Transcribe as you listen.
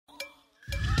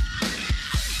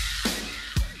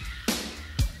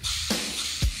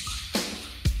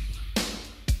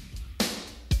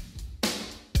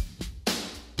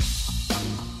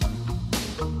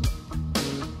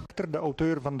Rechter, de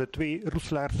auteur van de 2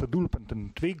 Roeselaarse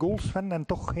doelpunten. 2 goals, Sven, en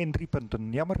toch geen 3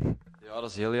 punten. Jammer. Ja, dat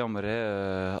is heel jammer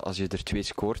hè, als je er 2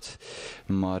 scoort.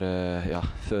 Maar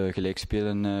gelijk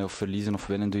spelen of verliezen of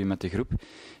winnen doe je met de groep.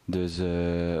 Dus,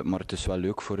 maar het is wel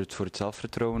leuk voor het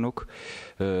zelfvertrouwen ook.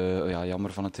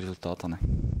 Jammer van het resultaat dan. Hè.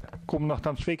 Kom nog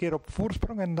dan 2 keer op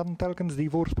voorsprong en dan telkens die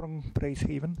voorsprong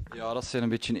prijsgeven? Ja, dat zijn een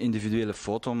beetje een individuele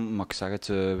fouten, maar ik zeg het,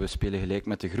 we spelen gelijk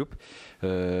met de groep.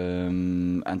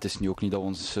 En het is nu ook niet dat we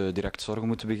ons direct zorgen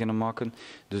moeten beginnen maken.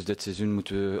 Dus dit seizoen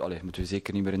moeten we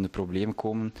zeker niet meer in de problemen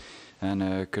komen.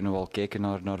 En kunnen we al kijken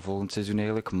naar volgend seizoen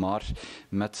eigenlijk. Maar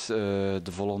met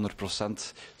de volle 100%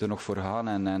 er nog voor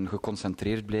gaan en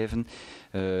geconcentreerd blijven.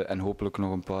 En hopelijk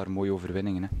nog een paar mooie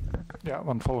overwinningen. Hè. Ja,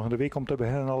 want volgende week komt te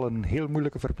beginnen al een heel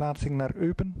moeilijke verplaatsing naar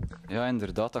Eupen. Ja,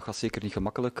 inderdaad. Dat gaat zeker niet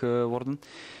gemakkelijk worden.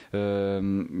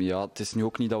 Het is nu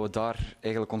ook niet dat we daar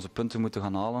eigenlijk onze punten moeten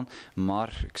gaan halen.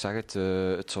 Maar ik zeg het,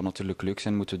 het zou natuurlijk leuk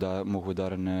zijn. Mogen we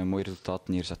daar een mooi resultaat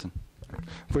neerzetten.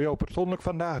 Voor jou persoonlijk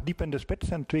vandaag diep in de spits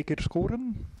en 2 keer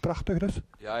scoren. Prachtig dus.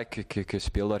 Ja, ik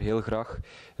speel daar heel graag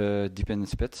diep in de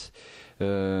spits.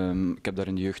 Ik heb daar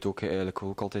in de jeugd eigenlijk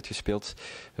ook altijd gespeeld.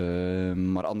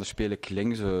 Maar anders speel ik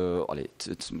links.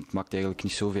 Het maakt eigenlijk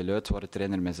niet zoveel uit waar de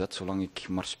trainer mij zet, zolang ik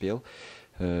maar speel.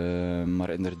 Maar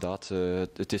inderdaad,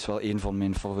 het is wel een van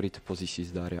mijn favoriete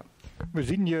posities daar, ja. We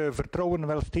zien je vertrouwen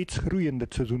wel steeds groeien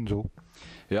dit seizoen zo.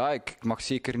 Ja, ik mag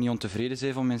zeker niet ontevreden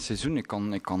zijn van mijn seizoen. Ik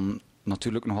kan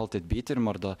natuurlijk nog altijd beter,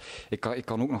 maar ik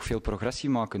kan ook nog veel progressie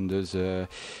maken. Dus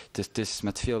het is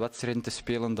met veel wedstrijden te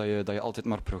spelen dat je altijd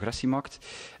maar progressie maakt.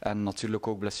 En natuurlijk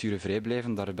ook blessurevrij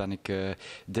blijven. Daar ben ik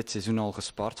dit seizoen al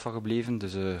gespaard van gebleven.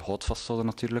 Dus hout vasthouden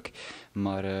natuurlijk.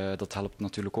 Maar dat helpt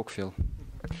natuurlijk ook veel.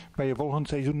 Ben je volgend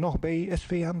seizoen nog bij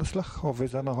SV aan de slag? Of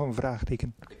is dat nog een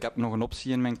vraagteken? Ik heb nog een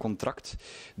optie in mijn contract.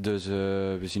 Dus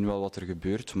we zien wel wat er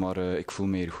gebeurt. Maar ik voel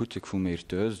me hier goed, ik voel me hier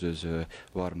thuis. Dus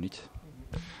waarom niet?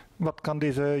 Wat kan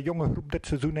deze jonge groep dit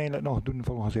seizoen eigenlijk nog doen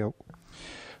volgens jou?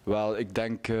 Wel, ik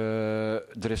denk,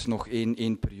 er is nog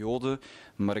één periode,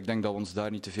 maar ik denk dat we ons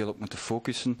daar niet te veel op moeten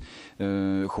focussen.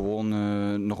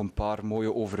 Gewoon nog een paar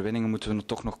mooie overwinningen moeten we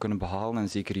toch nog kunnen behalen. En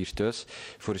zeker hier thuis,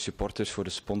 voor de supporters, voor de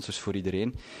sponsors, voor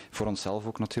iedereen. Voor onszelf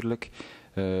ook natuurlijk.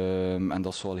 En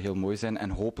dat zal heel mooi zijn. En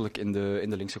hopelijk in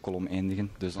de linkse kolom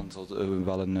eindigen. Dus dan zal we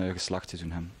wel een geslaagd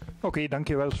seizoen hebben. Oké,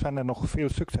 dankjewel Sven en nog veel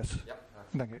succes. Ja,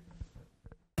 dank je.